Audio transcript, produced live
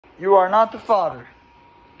You are not the Father.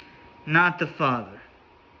 Not the Father.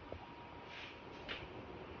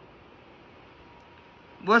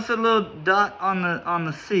 What's the little dot on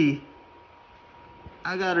the C?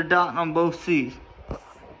 I got a dot on both C's.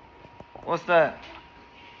 What's that?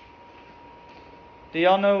 Do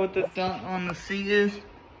y'all know what the dot on the C is?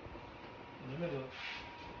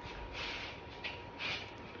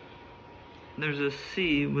 There's a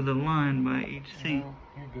C with a line by each C. No,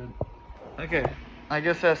 you're good. Okay, I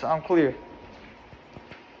guess I'm clear.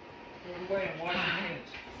 Throw it away and wash your hands.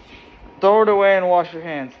 Throw it away and wash your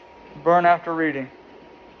hands. Burn after reading.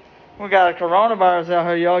 We got a coronavirus out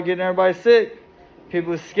here, y'all, getting everybody sick.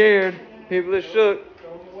 People are scared. People are shook.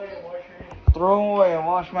 Throw them away and wash your hands. Throw them away and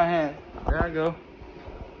wash my hands. There I go.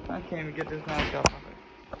 I can't even get this mask off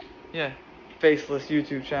my face. Yeah, faceless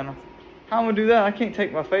YouTube channel. How am I gonna do that? I can't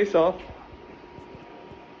take my face off.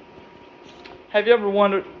 Have you ever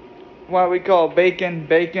wondered why we call bacon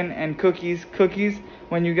and cookies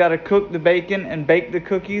when you gotta cook the bacon and bake the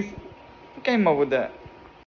cookies? Who came up with that?